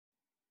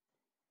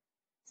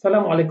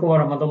Assalamualaikum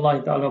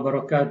warahmatullahi ta'ala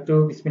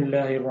wabarakatuh.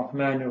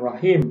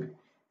 Bismillahirrahmanirrahim.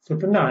 So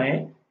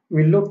tonight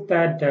we looked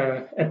at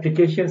the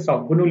applications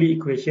of Bernoulli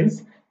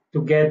equations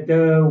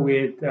together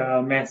with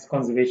mass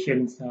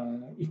conservation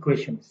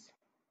equations.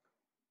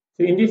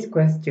 So in these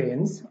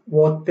questions,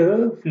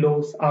 water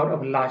flows out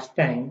of a large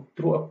tank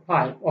through a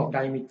pipe of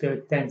diameter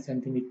 10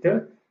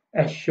 centimeter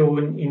as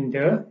shown in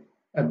the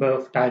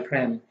above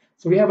diagram.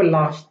 So we have a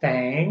large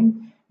tank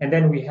and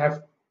then we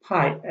have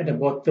pipe at the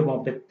bottom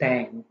of the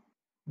tank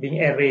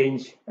being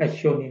arranged as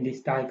shown in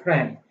this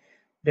diagram.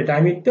 The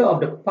diameter of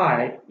the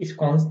pipe is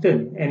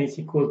constant and is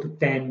equal to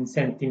 10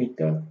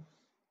 centimeter.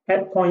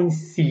 At point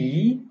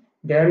C,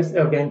 there is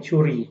a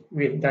venturi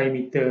with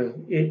diameter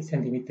 8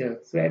 centimeter.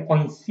 So at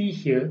point C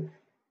here,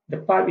 the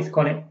pipe is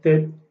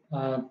connected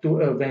to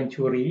a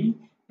venturi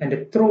and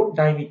the throat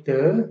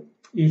diameter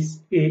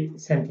is 8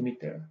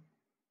 centimeter.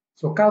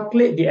 So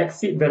calculate the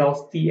exit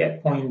velocity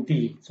at point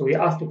D. So we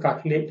asked to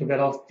calculate the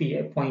velocity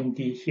at point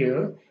D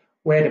here,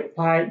 where the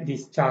pipe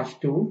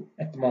discharged to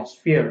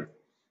atmosphere,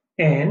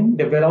 and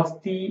the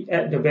velocity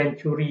at the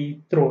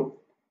venturi throat.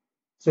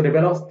 So the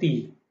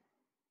velocity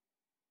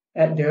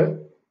at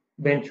the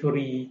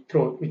venturi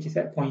throat, which is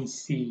at point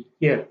C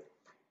here.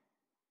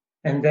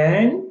 And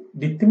then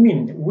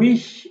determine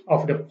which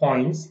of the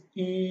points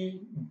E,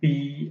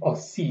 B, or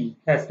C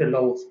has the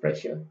lowest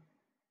pressure.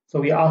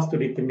 So we are asked to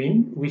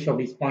determine which of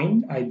these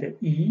points, either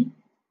E,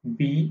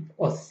 B,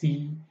 or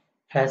C,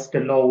 has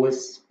the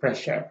lowest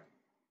pressure.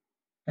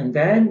 And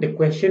then the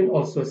question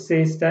also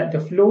says that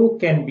the flow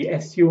can be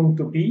assumed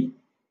to be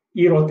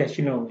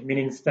irrotational,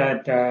 meaning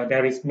that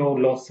there is no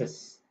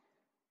losses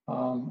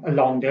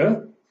along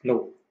the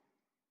flow.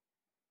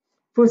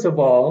 First of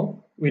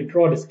all, we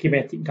draw the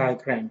schematic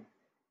diagram.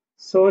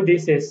 So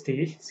this is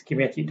the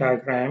schematic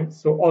diagram.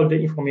 So all the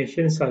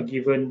informations are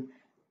given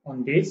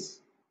on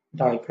this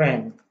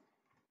diagram.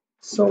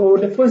 So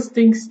the first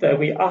things that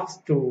we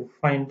asked to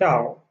find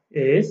out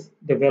is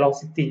the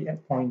velocity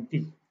at point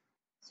D.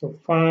 So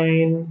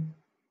find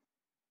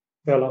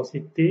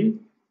velocity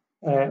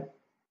at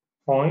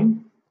point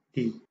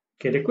D.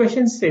 Okay, the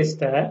question says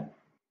that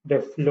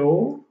the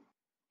flow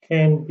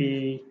can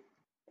be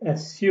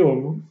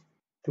assumed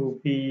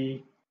to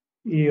be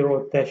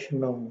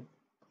irrotational.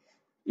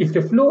 If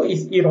the flow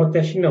is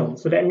irrotational,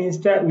 so that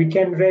means that we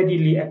can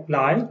readily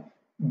apply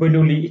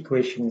Bernoulli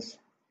equations.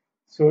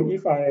 So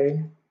if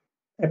I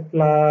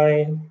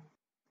apply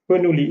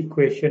Bernoulli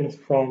equations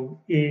from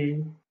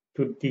A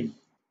to D,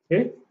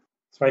 okay,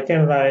 so I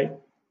can write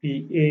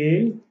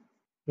PA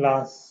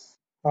plus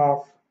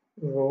half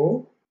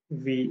rho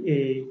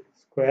VA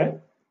squared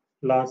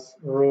plus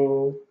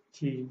rho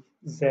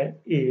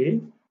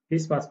GZA.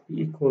 This must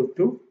be equal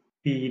to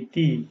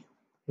PD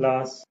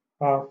plus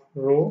half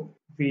rho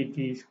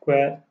VD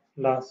squared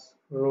plus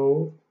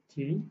rho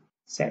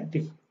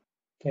GZD.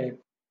 Okay.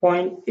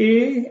 Point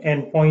A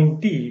and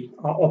point D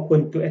are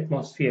open to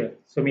atmosphere.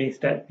 So means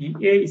that PA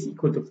is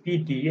equal to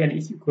PD and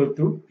is equal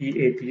to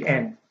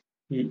PAPN.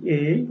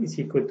 PA is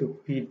equal to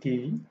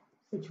PD,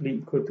 actually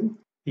equal to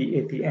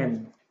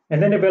PAPN.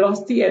 And then the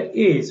velocity at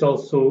A is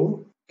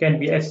also can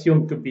be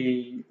assumed to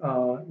be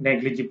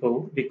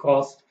negligible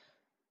because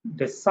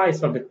the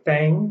size of the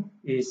tank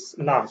is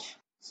large.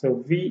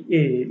 So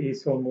VA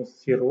is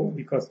almost zero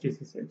because this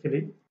is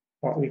actually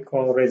what we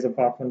call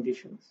reservoir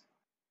conditions.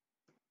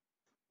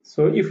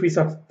 So if we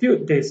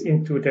substitute this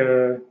into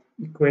the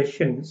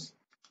equations,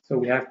 so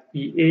we have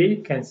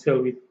PA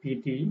cancel with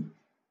PD,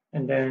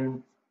 and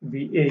then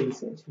VA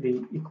is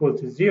actually equal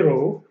to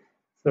 0.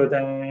 So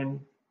then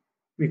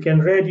we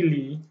can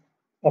readily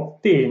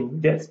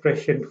obtain the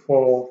expression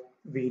for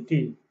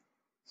VD.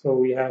 So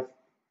we have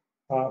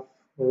half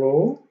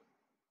rho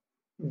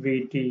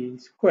VD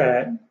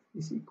squared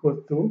is equal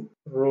to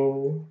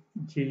rho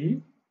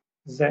G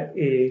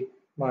ZA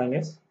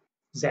minus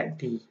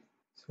ZD.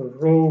 So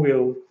rho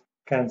will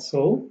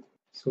cancel.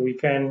 So we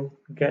can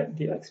get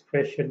the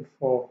expression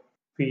for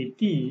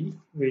VD,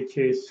 which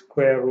is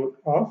square root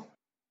of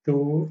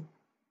 2GZA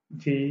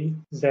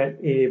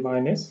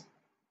minus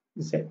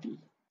ZD.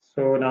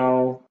 So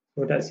now,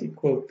 so that's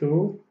equal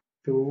to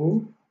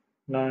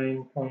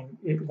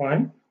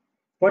 9.81.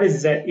 What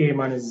is ZA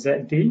minus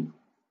ZD?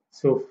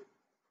 So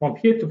from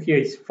here to here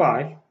is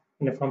 5,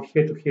 and from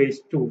here to here is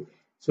 2.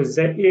 So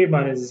ZA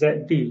minus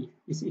ZD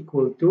is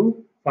equal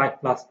to 5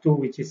 plus 2,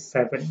 which is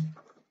 7.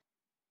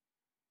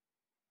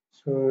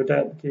 So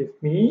that gives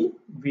me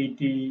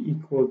VD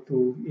equal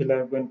to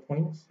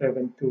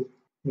 11.72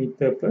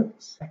 meter per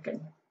second.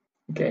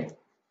 Okay.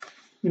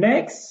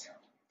 Next,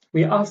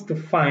 we asked to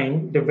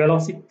find the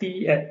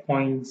velocity at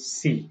point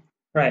C.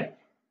 Right.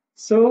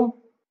 So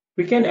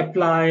we can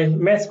apply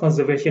mass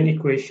conservation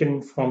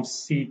equation from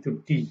C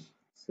to D.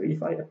 So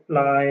if I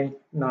apply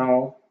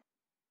now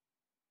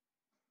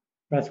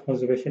mass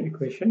conservation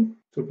equation,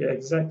 to be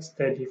exact,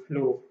 steady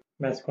flow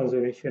mass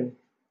conservation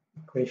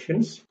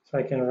equations. So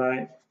I can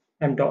write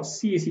m dot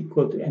C is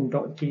equal to m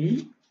dot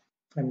D.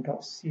 M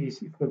dot C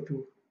is equal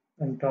to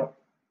m dot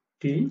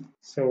D.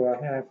 So I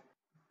have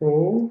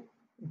rho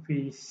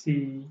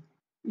VC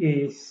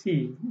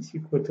AC is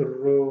equal to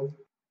rho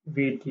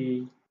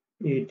VD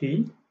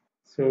AD.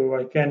 So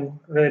I can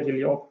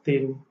readily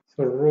obtain,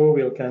 so rho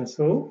will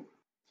cancel.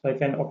 So I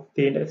can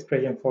obtain the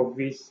expression for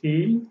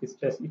VC is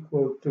just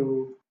equal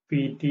to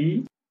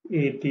VD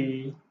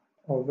AD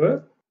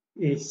over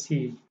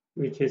AC,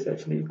 which is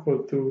actually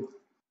equal to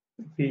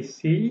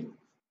VC.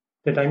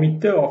 The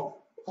diameter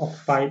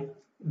of pipe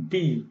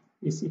D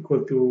is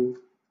equal to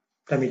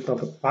diameter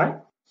of the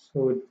pipe.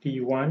 So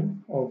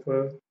D1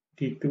 over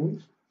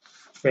D2,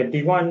 where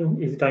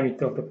D1 is the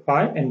diameter of the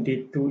pipe and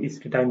D2 is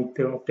the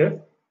diameter of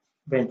the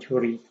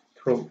venturi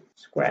throat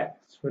square.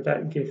 So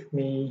that gives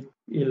me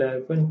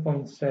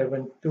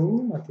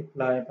 11.72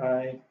 multiplied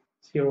by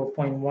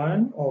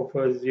 0.1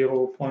 over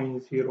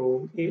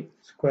 0.08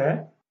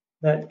 square.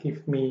 That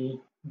gives me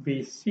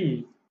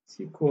BC is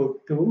equal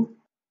to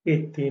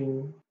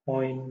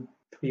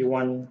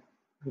 18.31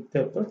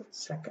 meter per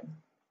second.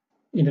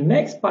 In the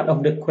next part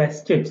of the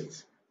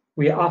questions,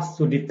 we are asked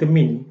to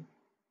determine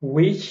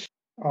which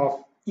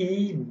of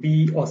E,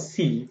 B, or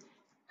C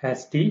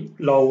has the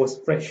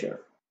lowest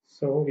pressure.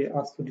 So we are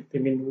asked to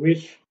determine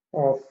which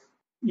of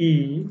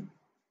E,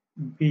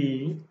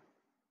 B,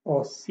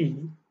 or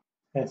C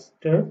has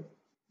the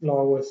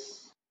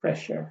lowest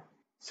pressure.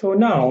 So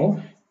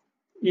now,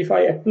 if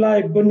I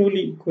apply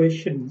Bernoulli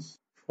equations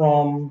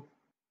from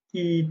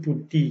E to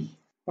D,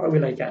 what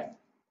will I get?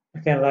 I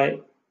can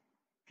write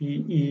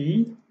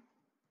PE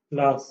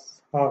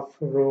plus half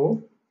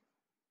rho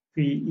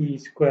VE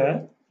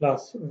squared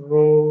plus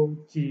rho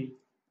G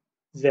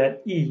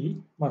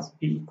ZE must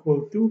be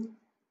equal to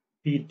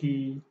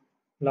PD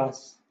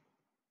plus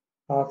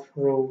half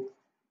rho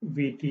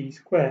VD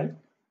squared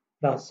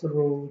plus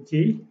rho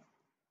G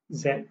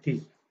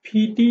ZD.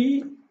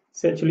 PD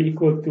is actually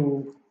equal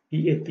to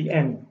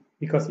PATM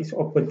because it's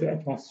open to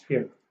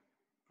atmosphere.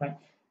 Right?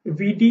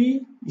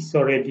 VD is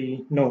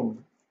already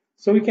known.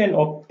 So we can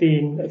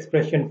obtain the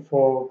expression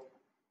for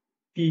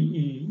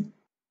PE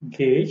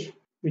gauge,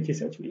 which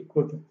is actually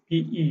equal to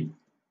PE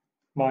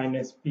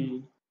minus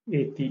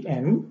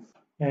PATM,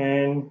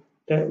 and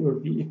that will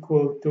be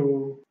equal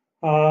to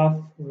half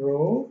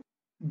rho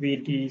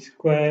VD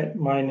squared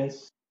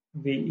minus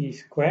VE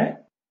squared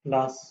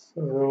plus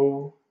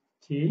rho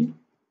G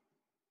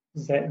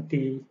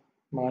ZD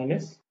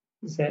minus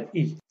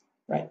ZE,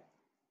 right?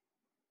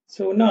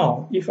 So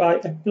now, if I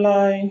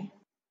apply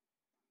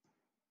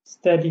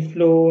steady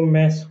flow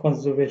mass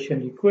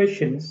conservation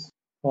equations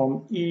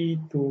from E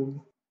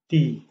to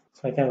D,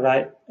 so I can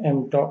write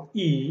m dot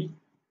E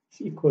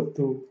is equal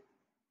to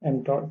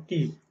m dot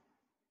D,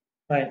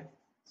 right?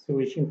 So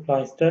which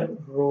implies that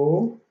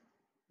rho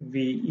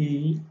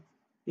VE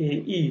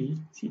AE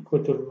is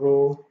equal to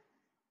rho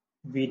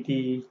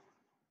VD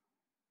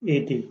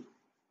AD,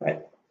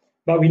 right?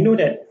 But we know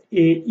that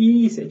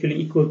AE is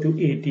actually equal to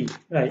AD,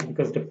 right?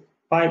 Because the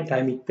pipe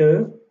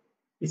diameter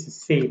is the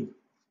same,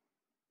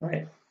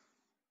 right?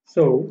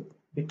 So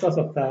because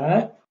of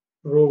that,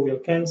 rho will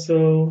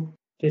cancel,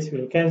 this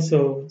will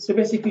cancel. So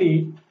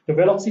basically, the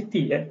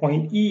velocity at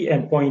point E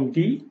and point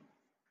D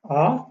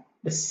are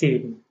the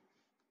same.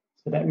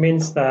 So that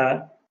means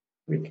that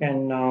we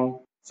can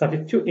now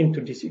substitute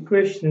into this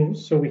equation.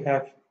 So we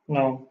have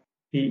now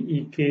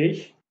PE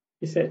gauge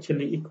is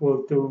actually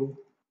equal to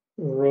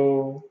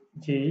rho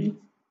G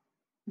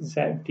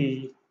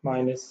ZD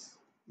minus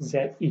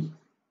ZE,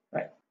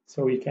 right?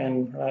 So we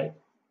can write,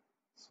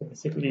 so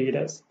basically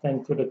that's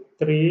 10 to the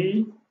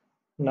 3,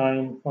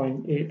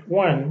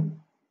 9.81,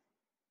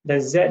 the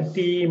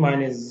ZD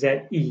minus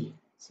ZE.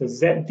 So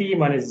ZD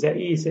minus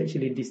ZE is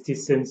actually this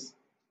distance,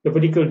 the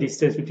vertical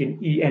distance between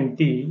E and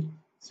D,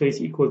 so it's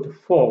equal to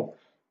 4.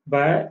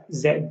 But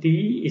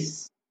ZD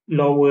is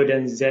lower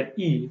than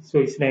ZE, so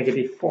it's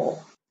negative 4.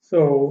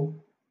 So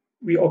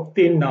we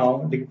obtain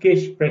now the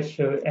gauge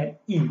pressure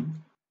at E,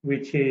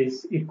 which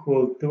is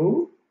equal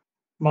to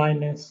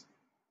minus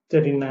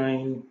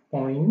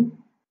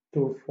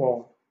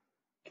 39.24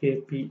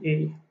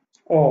 kPa.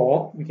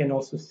 Or we can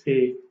also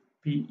say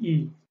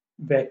PE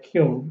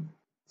vacuum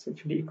is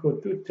actually equal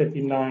to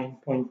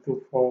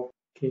 39.24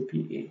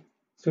 kPa.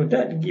 So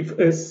that gives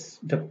us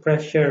the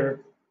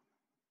pressure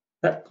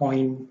at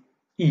point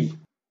E,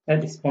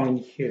 at this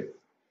point here.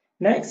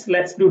 Next,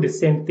 let's do the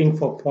same thing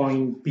for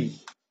point B.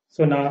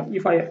 So now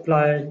if I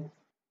apply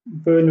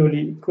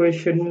Bernoulli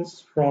equations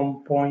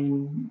from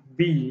point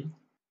B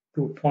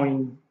to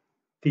point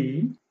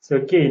D, so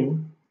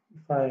again,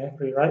 if I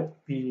rewrite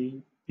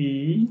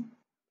BB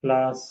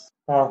plus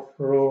half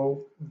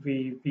rho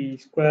VB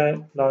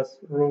squared plus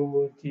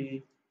rho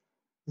G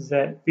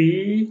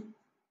ZB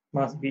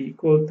must be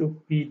equal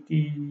to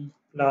PD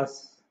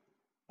plus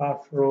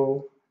half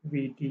rho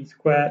VD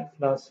squared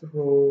plus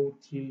rho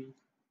G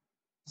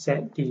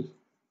ZD,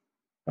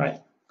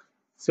 right?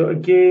 So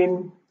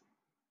again,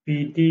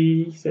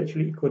 PD is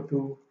actually equal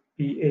to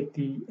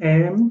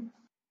PATM,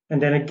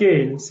 and then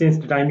again, since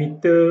the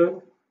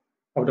diameter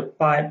of the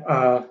pipe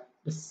are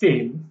the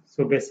same,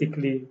 so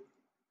basically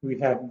we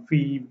have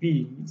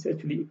VB is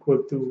actually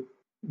equal to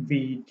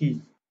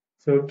VD.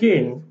 So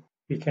again,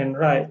 we can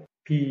write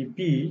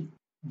PB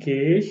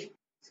gauge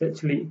is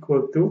actually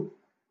equal to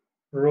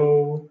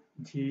rho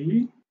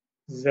G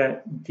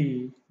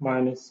ZD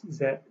minus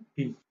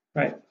ZB,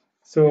 right?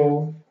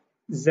 So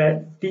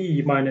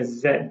ZD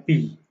minus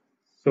ZB.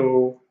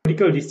 So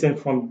vertical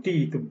distance from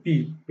D to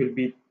B will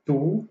be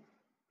 2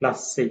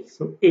 plus 6,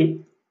 so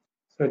 8.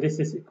 So this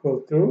is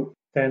equal to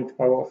 10 to the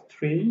power of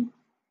 3,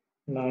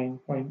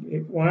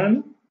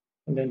 9.81,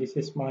 and then this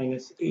is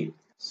minus 8.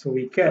 So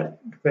we get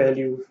the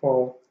value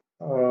for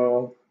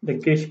the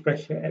gauge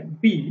pressure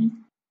at B,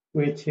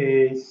 which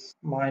is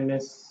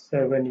minus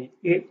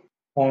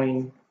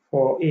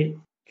 78.48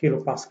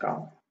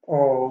 kilopascal,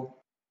 or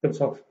in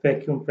terms of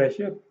vacuum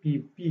pressure,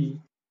 PB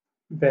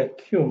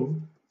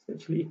vacuum is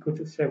actually equal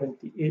to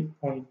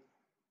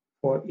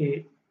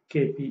 78.48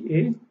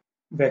 kPa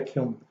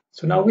vacuum.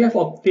 So now we have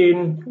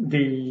obtained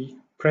the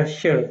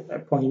pressure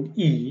at point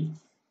E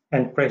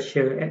and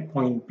pressure at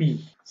point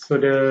B. So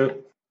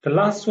the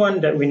last one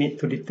that we need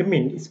to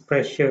determine is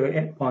pressure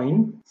at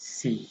point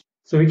C.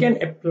 So we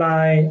can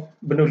apply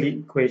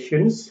Bernoulli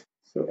equations.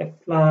 So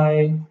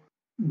apply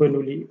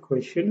Bernoulli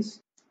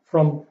equations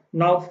from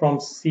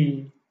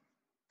C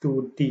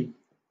to D.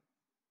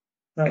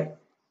 Right.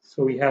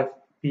 So we have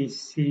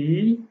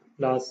PC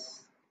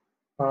plus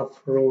half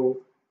rho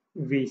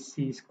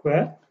VC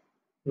squared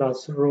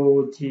plus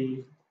rho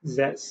G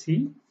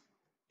ZC.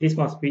 This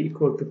must be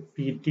equal to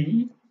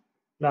PD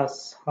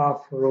plus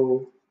half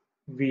rho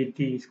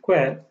VD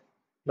squared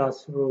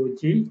plus rho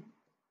G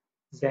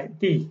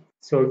ZD.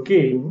 So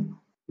again,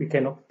 we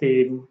can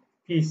obtain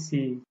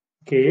PC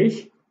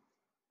gauge,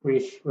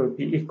 which will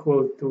be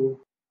equal to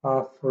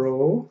half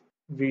rho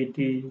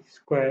VD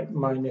squared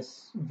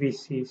minus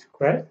VC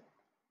squared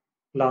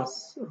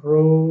plus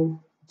rho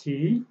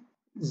G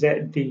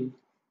ZD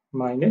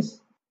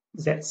minus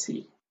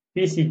ZC.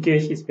 PC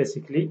gauge is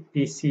basically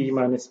PC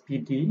minus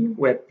PD,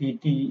 where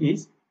PD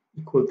is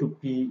equal to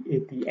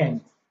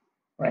PATN,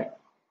 right?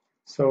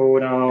 So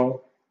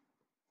now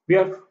we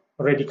have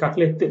already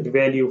calculated the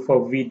value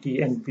for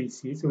VD and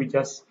VC, so we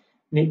just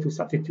need to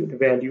substitute the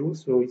value.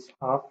 So it's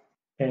half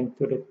 10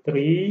 to the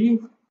 3.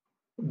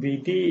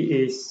 VD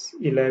is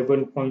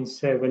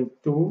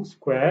 11.72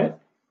 squared,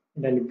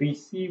 and then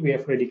VC we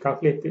have already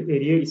calculated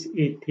earlier is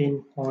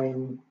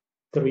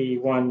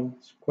 18.31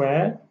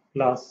 squared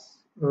plus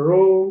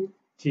rho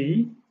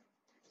G.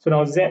 So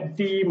now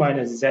ZD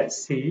minus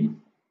ZC,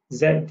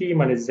 ZD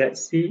minus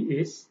ZC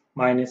is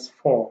minus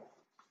 4.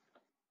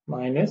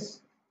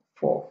 Minus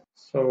 4.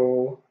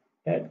 So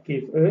that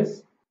gives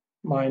us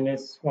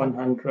minus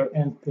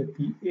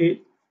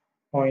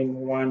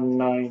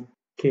 138.19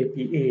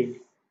 kPa,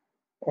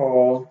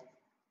 or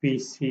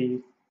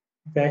VC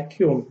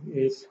vacuum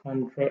is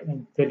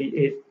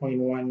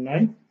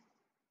 138.19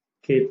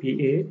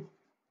 kPa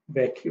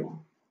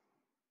vacuum.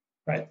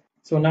 Right.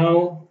 So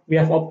now we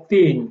have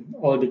obtained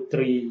all the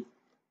three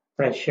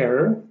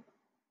pressure.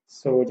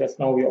 So just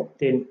now we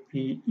obtained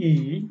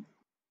PE.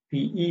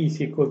 PE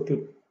is equal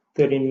to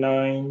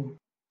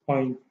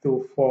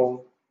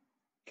 39.24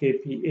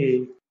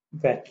 kPa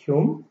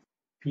vacuum.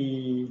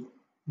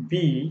 PB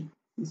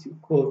is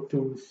equal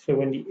to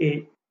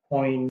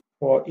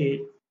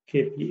 78.48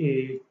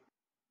 kPa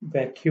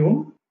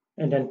vacuum,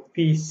 and then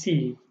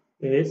PC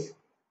is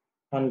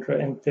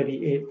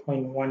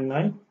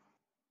 138.19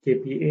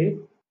 kPa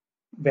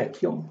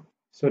vacuum.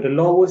 So the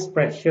lowest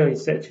pressure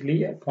is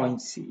actually at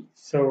point C.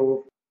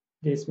 So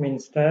this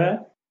means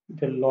that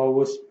the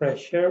lowest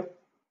pressure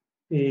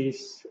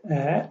is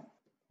at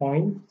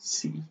point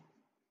C.